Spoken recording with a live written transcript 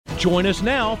Join us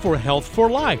now for Health for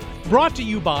Life, brought to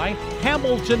you by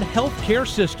Hamilton Healthcare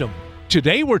System.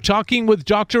 Today we're talking with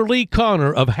Dr. Lee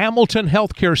Conner of Hamilton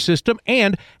Healthcare System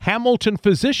and Hamilton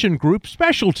Physician Group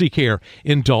Specialty Care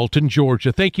in Dalton,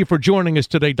 Georgia. Thank you for joining us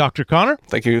today, Dr. Conner.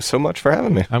 Thank you so much for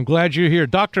having me. I'm glad you're here.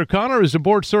 Dr. Conner is a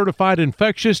board-certified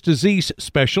infectious disease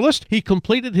specialist. He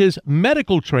completed his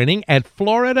medical training at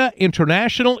Florida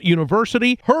International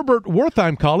University, Herbert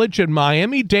Wertheim College in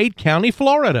Miami-Dade County,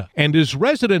 Florida, and his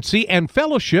residency and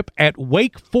fellowship at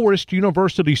Wake Forest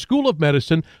University School of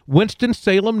Medicine,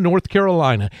 Winston-Salem, North Carolina.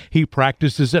 He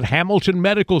practices at Hamilton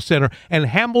Medical Center and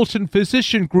Hamilton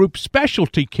Physician Group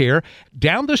Specialty Care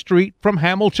down the street from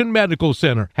Hamilton Medical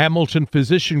Center. Hamilton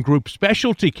Physician Group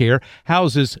Specialty Care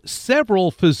houses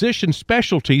several physician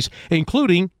specialties,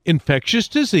 including infectious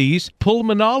disease,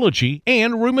 pulmonology,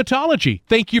 and rheumatology.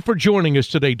 Thank you for joining us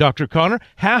today, Dr. Conner.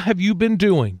 How have you been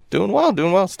doing? Doing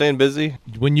well, staying busy.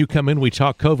 When you come in, we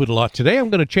talk COVID a lot. Today, I'm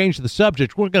going to change the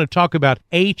subject. We're going to talk about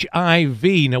HIV.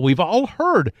 Now, we've all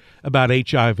heard about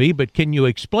HIV, but can you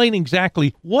explain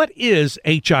exactly what is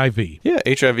HIV? Yeah,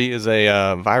 HIV is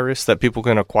a virus that people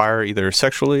can acquire either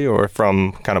sexually or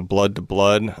from kind of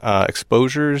blood-to-blood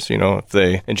exposures, if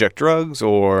they inject drugs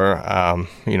or,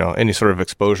 any sort of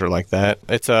exposure like that.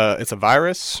 It's a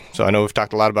virus, so I know we've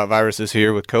talked a lot about viruses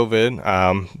here with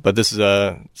COVID, but this is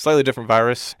a slightly different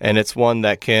virus, and it's one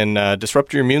that can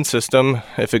disrupt your immune system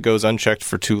if it goes unchecked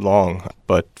for too long.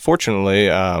 But fortunately,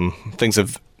 things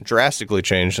have drastically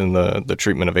changed in the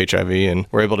treatment of HIV, and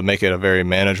we're able to make it a very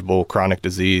manageable chronic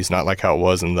disease, not like how it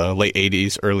was in the late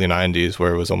 80s, early 90s,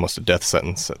 where it was almost a death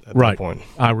sentence at that point.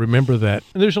 I remember that.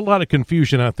 There's a lot of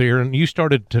confusion out there, and you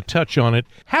started to touch on it.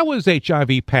 How is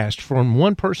HIV passed from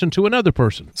one person to another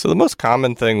person? So the most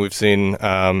common thing we've seen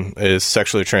is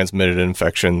sexually transmitted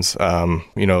infections. The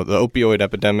opioid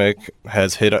epidemic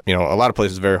has hit a lot of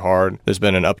places very hard. There's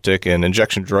been an uptick in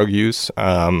injection drug use,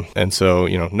 and so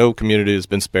no community has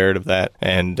been spared of that.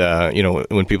 And,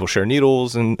 when people share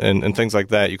needles and things like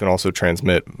that, you can also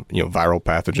transmit, viral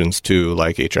pathogens too,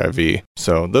 like HIV.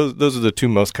 So those are the two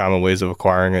most common ways of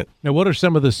acquiring it. Now, what are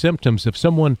some of the symptoms? If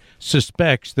someone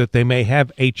suspects that they may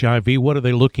have HIV, what are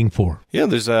they looking for? Yeah,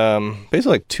 there's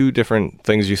basically like two different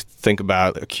things you think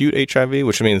about. Acute HIV,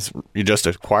 which means you just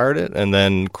acquired it, and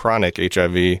then chronic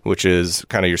HIV, which is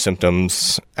kind of your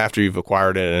symptoms after you've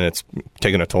acquired it and it's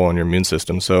taken a toll on your immune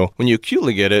system. So when you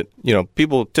acutely get it,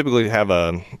 people typically have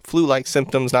flu-like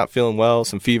symptoms, not feeling well,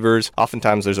 some fevers.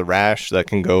 Oftentimes there's a rash that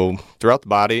can go throughout the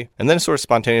body, and then it sort of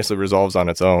spontaneously resolves on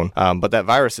its own. But that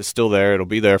virus is still there. It'll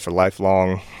be there for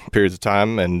lifelong periods of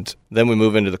time. And then we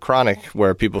move into the chronic,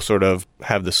 where people sort of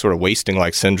have this sort of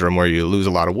wasting-like syndrome where you lose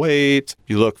a lot of weight.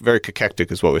 You look very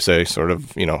cachectic is what we say, sort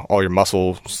of, all your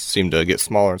muscles seem to get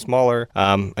smaller and smaller.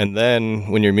 And then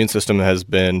when your immune system has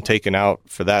been taken out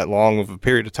for that long of a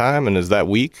period of time and is that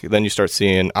weak, then you start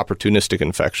seeing opportunistic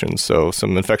infections. So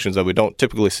some infections that we don't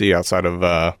typically see outside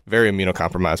of very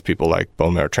immunocompromised people like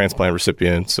bone marrow transplant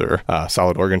recipients or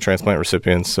solid organ transplant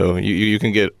recipients. So you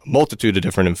can get a multitude of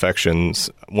different infections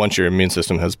once your immune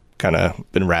system has kind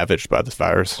of been ravaged by this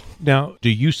virus. Now, do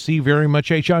you see very much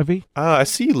HIV? I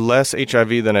see less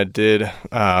HIV than I did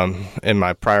in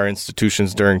my prior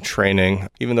institutions during training.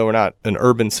 Even though we're not an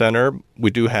urban center,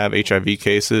 we do have HIV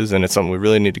cases, and it's something we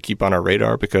really need to keep on our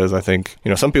radar, because I think,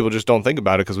 some people just don't think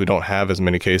about it because we don't have as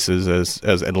many cases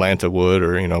as Atlanta would,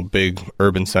 or, big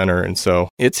urban center. And so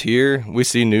it's here. We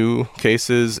see new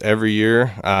cases every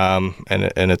year, and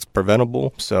it's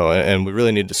preventable. So, and we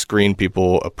really need to screen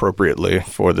people appropriately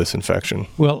for this infection.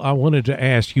 Well, I wanted to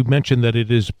ask, you mentioned that it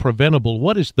is preventable.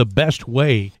 What is the best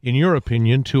way, in your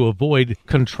opinion, to avoid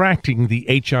contracting the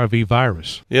HIV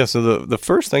virus? Yeah, so the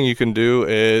first thing you can do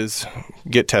is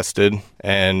get tested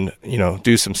and,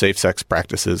 do some safe sex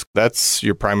practices. That's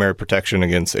your primary protection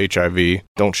against HIV.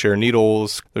 Don't share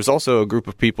needles. There's also a group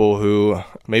of people who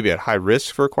may be at high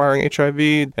risk for acquiring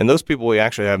HIV, and those people, we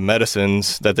actually have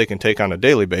medicines that they can take on a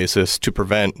daily basis to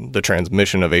prevent the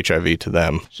transmission of HIV to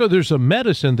them. So there's a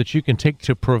medicine that you can take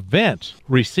to prevent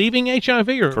receiving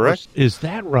HIV? Correct. Is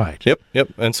that right? Yep.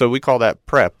 And so we call that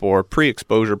PrEP, or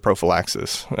pre-exposure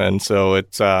prophylaxis. And so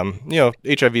it's,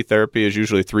 HIV therapy is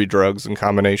usually 3 drugs in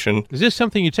combination. Is this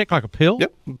something you take like a pill?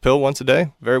 Yep, pill once a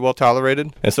day, very well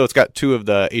tolerated. And so it's got 2 of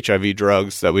the HIV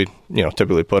drugs that we,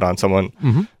 typically put on someone.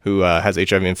 Mm-hmm. who has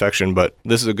HIV infection, but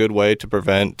this is a good way to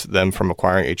prevent them from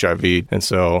acquiring HIV. And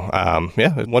so,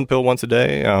 one pill once a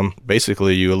day,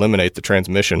 basically you eliminate the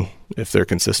transmission if they're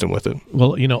consistent with it.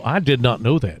 Well, I did not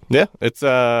know that. Yeah, it's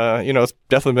it's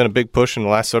definitely been a big push in the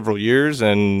last several years,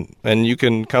 and you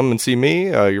can come and see me,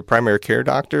 your primary care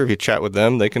doctor. If you chat with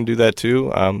them, they can do that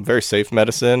too. Very safe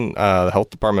medicine. The health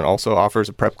department also offers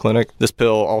a PrEP clinic. This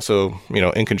pill also,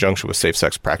 in conjunction with safe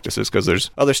sex practices, because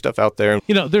there's other stuff out there.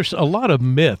 There's a lot of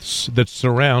myths that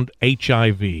surround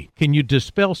HIV. Can you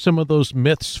dispel some of those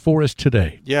myths for us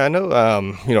today? Yeah, I know,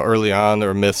 early on there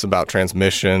were myths about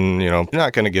transmission. You're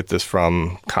not going to get this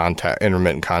from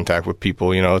intermittent contact with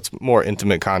people. It's more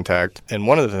intimate contact. And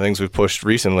one of the things we've pushed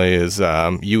recently is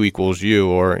U equals U,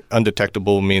 or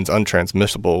undetectable means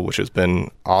untransmissible, which has been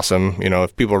awesome.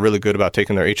 If people are really good about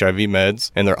taking their HIV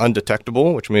meds and they're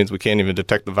undetectable, which means we can't even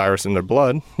detect the virus in their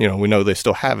blood, we know they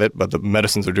still have it, but the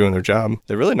medicines are doing their job.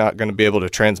 They're really not going to be able to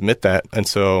transmit that. And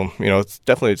so, it's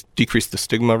definitely decreased the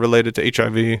stigma related to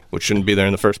HIV, which shouldn't be there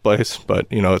in the first place. But,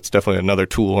 it's definitely another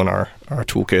tool in our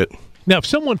toolkit. Now, if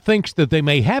someone thinks that they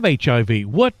may have HIV,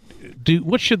 what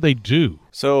should they do?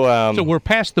 So we're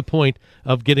past the point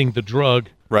of getting the drug.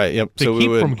 Right, yep. They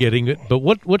keep from getting it, but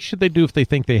what should they do if they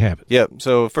think they have it? Yep,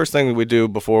 so first thing we do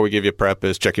before we give you PrEP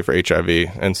is check you for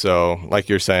HIV. And so, like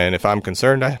you're saying, if I'm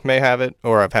concerned I may have it,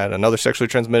 or I've had another sexually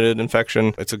transmitted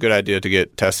infection, it's a good idea to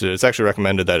get tested. It's actually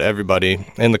recommended that everybody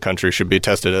in the country should be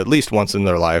tested at least once in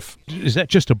their life. Is that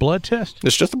just a blood test?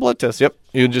 It's just a blood test, yep.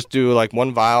 You just do like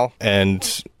one vial,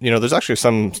 and, there's actually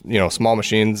some, small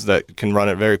machines that can run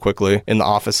it very quickly in the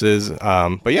offices.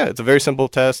 But yeah, it's a very simple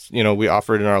test. We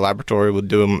offer it in our laboratory. We'll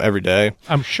do them every day.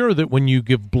 I'm sure that when you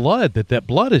give blood, that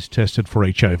blood is tested for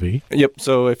HIV. Yep.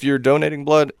 So if you're donating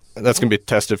blood, that's going to be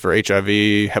tested for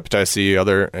HIV, hepatitis C,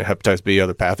 hepatitis B,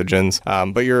 other pathogens.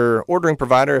 But your ordering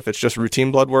provider, if it's just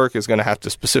routine blood work, is going to have to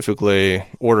specifically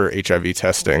order HIV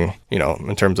testing,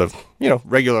 in terms of,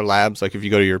 regular labs. Like if you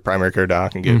go to your primary care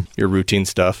doc and get your routine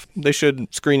stuff, they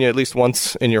should screen you at least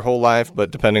once in your whole life.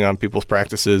 But depending on people's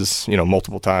practices,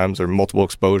 multiple times or multiple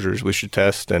exposures, we should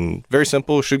test. And very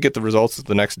simple, should get the results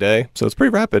the next day. So it's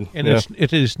pretty rapid. And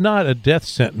it is not a death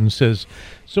sentence, as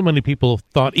so many people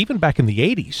thought, even back in the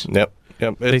 80s. Yep.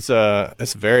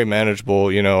 It's very manageable.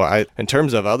 In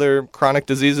terms of other chronic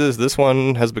diseases, this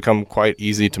one has become quite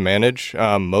easy to manage.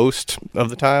 Most of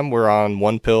the time, we're on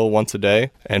one pill once a day,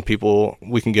 and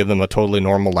we can give them a totally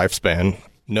normal lifespan.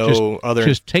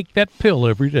 Just take that pill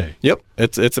every day. Yep,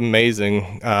 it's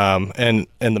amazing, and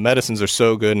the medicines are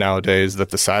so good nowadays that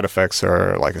the side effects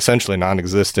are like essentially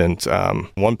non-existent.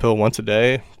 One pill once a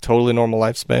day, totally normal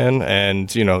lifespan,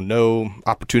 and no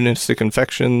opportunistic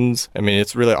infections. I mean,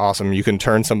 it's really awesome. You can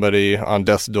turn somebody on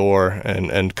death's door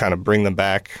and kind of bring them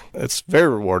back. It's very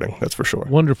rewarding, that's for sure.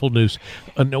 Wonderful news.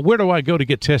 Now, where do I go to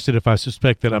get tested if I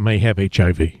suspect that I may have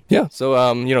HIV? Yeah, so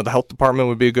the health department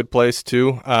would be a good place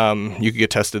too. You could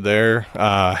get tested there.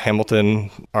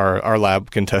 Hamilton, our lab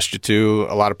can test you too.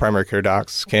 A lot of primary care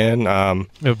docs can. A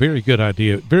very good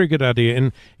idea. Very good idea.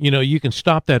 And, you can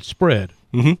stop that spread.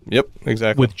 Mm-hmm. Yep,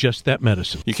 exactly. With just that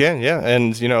medicine. You can, yeah.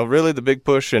 And, really the big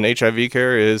push in HIV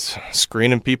care is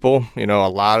screening people. A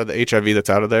lot of the HIV that's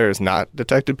out of there is not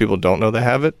detected. People don't know they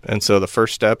have it. And so the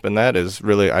first step in that is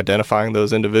really identifying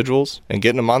those individuals and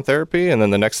getting them on therapy. And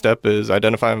then the next step is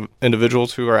identifying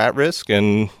individuals who are at risk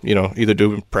and, either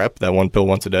do PrEP, that one pill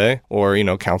once a day, or,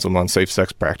 counsel them on safe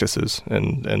sex practices.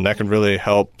 And that can really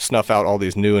help snuff out all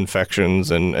these new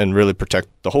infections and really protect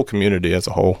the whole community as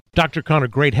a whole. Dr. Conner,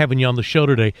 great having you on the show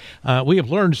today. We have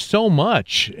learned so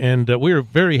much, and we are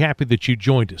very happy that you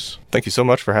joined us. Thank you so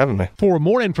much for having me. For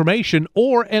more information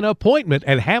or an appointment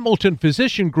at Hamilton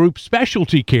Physician Group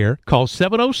Specialty Care, call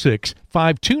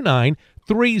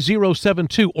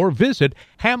 706-529-3072 or visit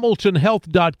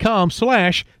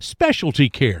hamiltonhealth.com/specialty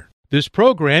care. This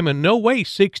program in no way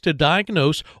seeks to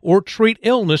diagnose or treat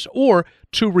illness or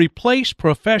to replace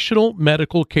professional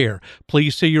medical care.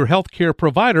 Please see your healthcare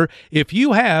provider if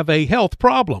you have a health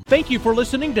problem. Thank you for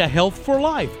listening to Health for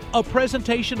Life, a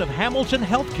presentation of Hamilton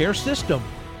Healthcare System.